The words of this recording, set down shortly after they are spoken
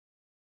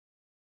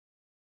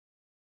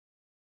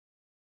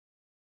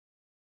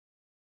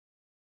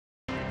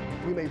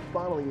We may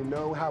finally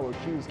know how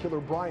accused killer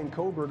Brian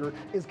Kohberger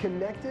is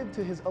connected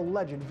to his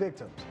alleged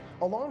victims.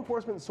 A law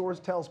enforcement source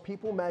tells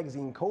People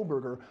magazine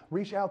Kohberger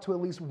reached out to at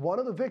least one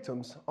of the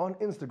victims on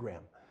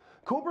Instagram.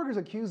 Kohberger is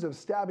accused of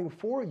stabbing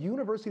 4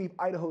 University of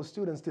Idaho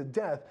students to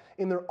death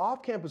in their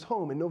off-campus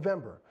home in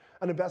November.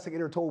 An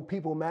investigator told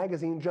People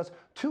magazine just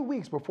 2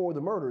 weeks before the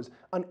murders,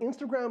 an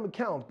Instagram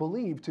account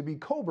believed to be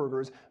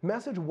Kohberger's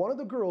messaged one of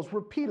the girls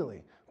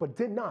repeatedly, but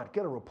did not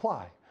get a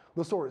reply.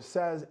 The source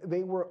says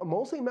they were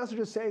mostly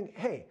messages saying,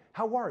 "Hey,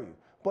 how are you?"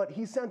 But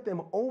he sent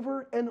them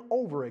over and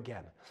over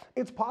again.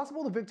 It's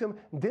possible the victim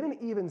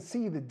didn't even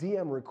see the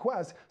DM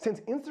request, since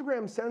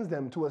Instagram sends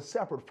them to a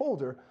separate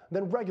folder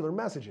than regular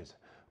messages.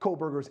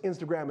 Kohberger's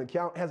Instagram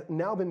account has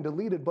now been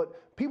deleted, but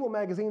People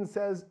magazine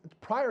says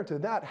prior to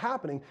that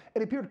happening,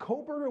 it appeared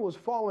Kohberger was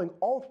following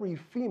all 3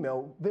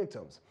 female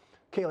victims.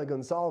 Kayla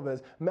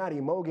Gonsalves,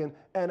 Maddie Mogan,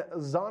 and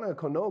Zana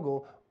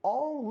Konogel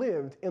all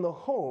lived in the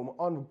home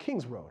on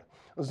Kings Road.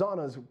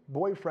 Zana's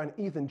boyfriend,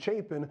 Ethan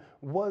Chapin,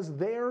 was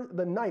there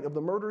the night of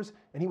the murders,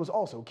 and he was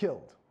also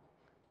killed.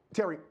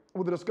 Terry,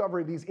 with the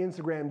discovery of these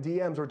Instagram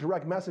DMs or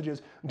direct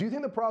messages, do you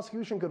think the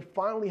prosecution could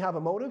finally have a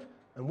motive?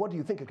 And what do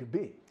you think it could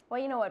be? Well,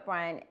 you know what,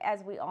 Brian,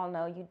 as we all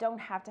know, you don't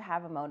have to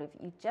have a motive.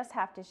 You just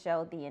have to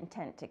show the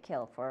intent to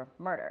kill for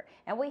murder.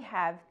 And we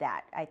have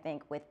that, I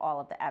think, with all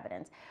of the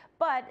evidence.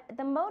 But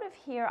the motive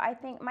here, I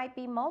think, might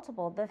be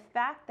multiple. The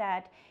fact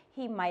that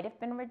he might have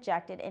been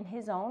rejected in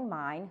his own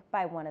mind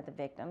by one of the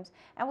victims.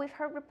 And we've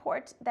heard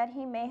reports that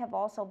he may have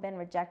also been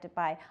rejected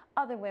by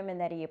other women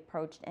that he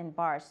approached in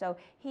bars. So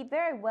he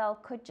very well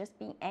could just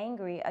be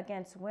angry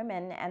against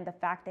women and the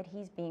fact that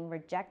he's being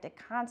rejected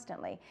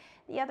constantly.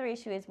 The other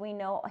issue is we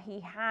know he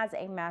has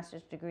a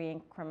master's degree in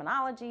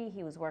criminology.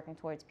 He was working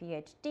towards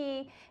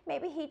PhD.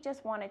 Maybe he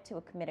just wanted to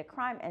commit a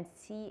crime and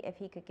see if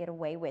he could get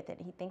away with it.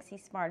 He thinks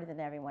he's smarter than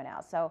everyone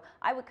else. So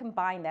I would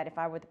combine that if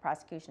I were the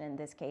prosecution in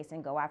this case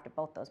and go after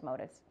both those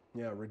motives.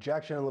 Yeah,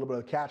 rejection, a little bit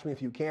of catch me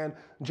if you can.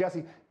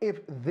 Jesse,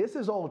 if this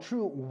is all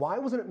true, why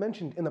wasn't it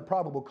mentioned in the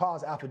probable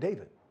cause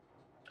affidavit?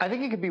 I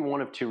think it could be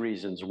one of 2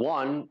 reasons.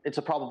 One, it's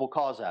a probable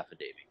cause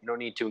affidavit. You don't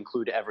need to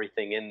include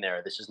everything in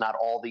there. This is not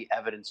all the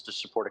evidence to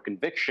support a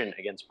conviction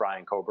against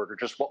Brian Kohberger,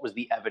 just what was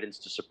the evidence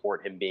to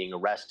support him being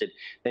arrested.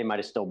 They might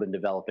have still been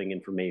developing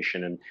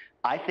information. And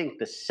I think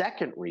the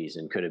second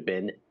reason could have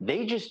been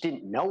they just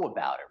didn't know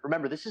about it.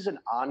 Remember, this is an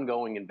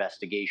ongoing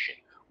investigation.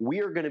 We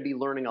are going to be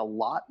learning a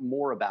lot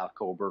more about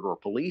Kohberger, or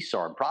police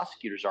are and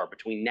prosecutors are,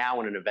 between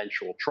now and an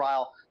eventual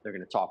trial. They're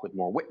going to talk with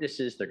more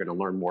witnesses. They're going to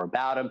learn more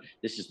about him.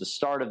 This is the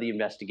start of the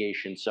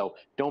investigation. So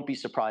don't be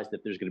surprised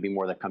if there's going to be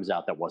more that comes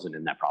out that wasn't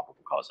in that probable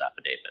cause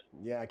affidavit.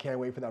 Yeah, I can't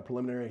wait for that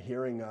preliminary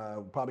hearing.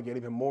 Probably get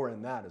even more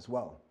in that as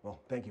well.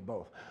 Well, thank you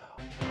both.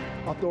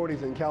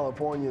 Authorities in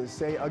California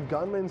say a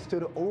gunman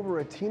stood over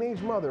a teenage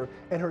mother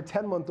and her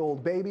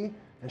 10-month-old baby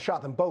and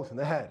shot them both in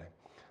the head.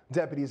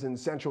 Deputies in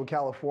Central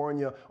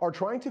California are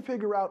trying to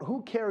figure out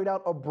who carried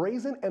out a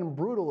brazen and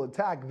brutal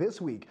attack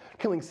this week,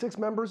 killing 6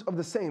 members of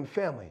the same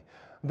family.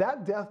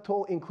 That death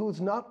toll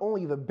includes not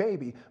only the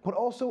baby, but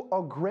also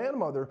a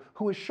grandmother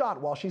who was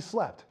shot while she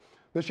slept.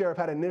 The sheriff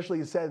had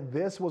initially said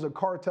this was a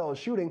cartel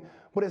shooting,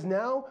 but has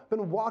now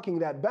been walking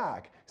that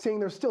back, saying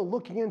they're still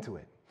looking into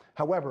it.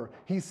 However,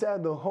 he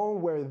said the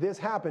home where this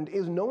happened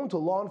is known to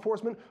law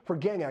enforcement for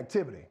gang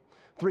activity.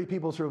 3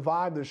 people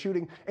survived the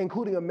shooting,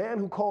 including a man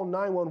who called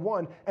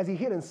 911 as he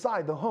hid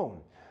inside the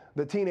home.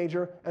 The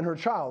teenager and her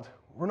child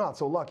were not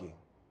so lucky.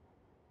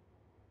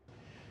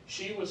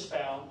 She was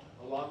found,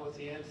 along with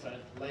the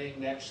infant,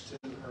 laying next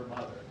to her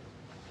mother,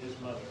 his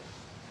mother,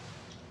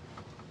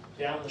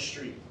 down the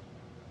street.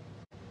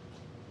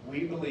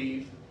 We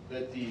believe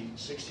that the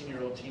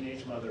 16-year-old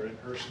teenage mother and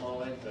her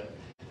small infant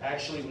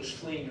actually was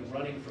fleeing and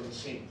running from the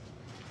scene.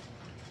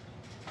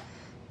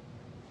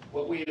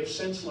 What we have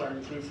since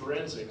learned through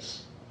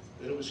forensics,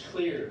 that it was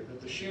clear that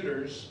the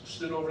shooters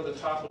stood over the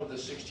top of the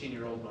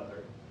 16-year-old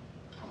mother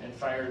and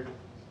fired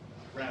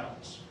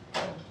rounds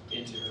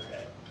into her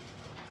head.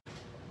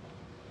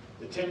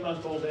 The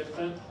 10-month-old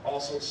infant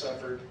also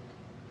suffered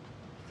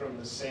from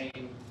the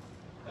same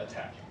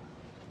attack.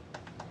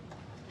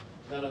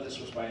 None of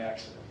this was by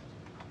accident.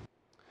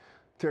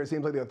 Terry, it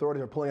seems like the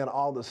authorities are pulling out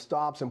all the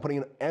stops and putting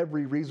in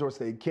every resource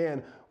they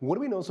can. What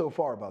do we know so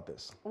far about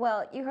this?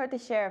 Well, you heard the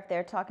sheriff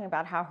there talking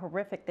about how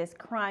horrific this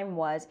crime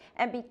was.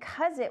 And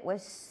because it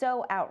was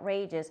so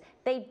outrageous,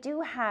 they do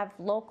have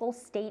local,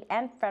 state,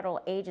 and federal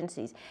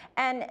agencies.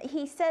 And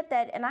he said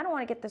that, and I don't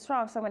want to get this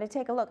wrong, so I'm going to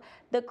take a look.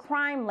 The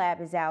crime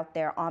lab is out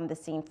there on the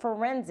scene.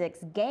 Forensics,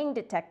 gang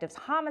detectives,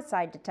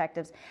 homicide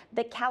detectives.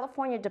 The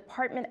California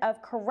Department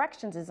of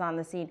Corrections is on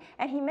the scene.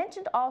 And he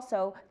mentioned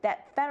also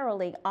that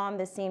federally on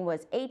the scene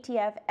was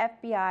ATF,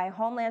 FBI,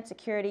 Homeland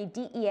Security,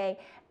 DEA,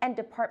 and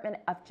Department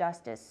of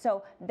Justice.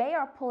 So they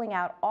are pulling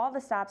out all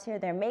the stops here.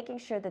 They're making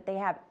sure that they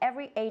have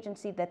every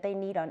agency that they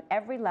need on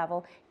every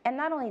level. And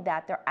not only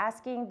that, they're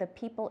asking the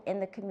people in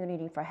the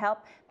community for help.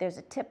 There's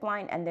a tip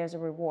line and there's a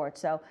reward.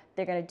 So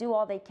they're going to do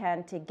all they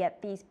can to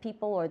get these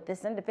people or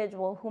this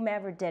individual,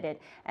 whomever did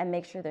it, and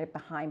make sure they're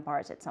behind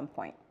bars at some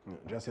point.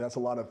 Jesse, that's a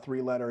lot of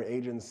three-letter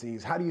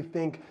agencies. How do you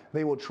think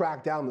they will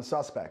track down the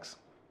suspects?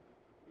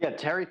 Yeah,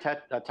 Terry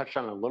touched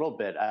on it a little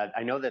bit.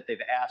 I know that they've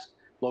asked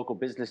local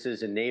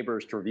businesses and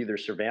neighbors to review their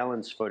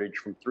surveillance footage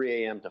from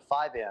 3 a.m. to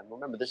 5 a.m.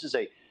 Remember, this is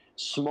a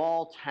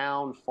small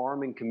town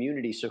farming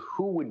community, so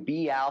who would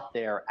be out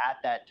there at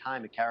that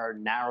time? It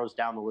narrows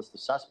down the list of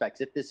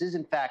suspects. If this is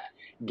in fact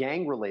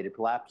gang-related,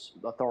 perhaps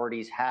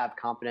authorities have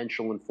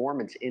confidential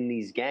informants in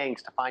these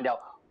gangs to find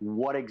out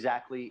what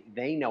exactly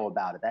they know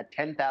about it. That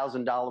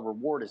 $10,000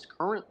 reward is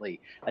currently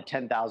a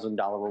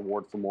 $10,000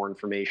 reward for more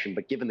information.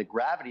 But given the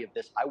gravity of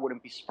this, I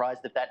wouldn't be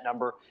surprised if that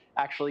number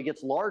actually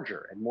gets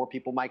larger and more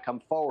people might come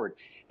forward.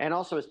 And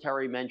also, as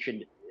Terry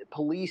mentioned,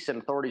 police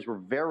and authorities were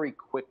very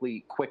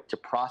quick to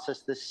process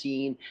this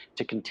scene,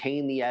 to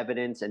contain the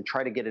evidence, and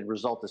try to get a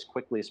result as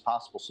quickly as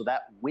possible. So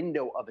that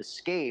window of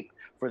escape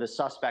for the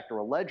suspect or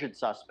alleged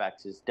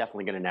suspects is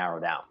definitely going to narrow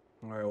down.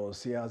 All right, we'll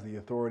see as the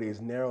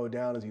authorities narrow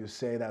down, as you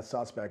say, that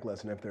suspect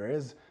list. And if there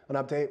is an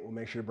update, we'll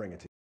make sure to bring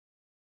it to you.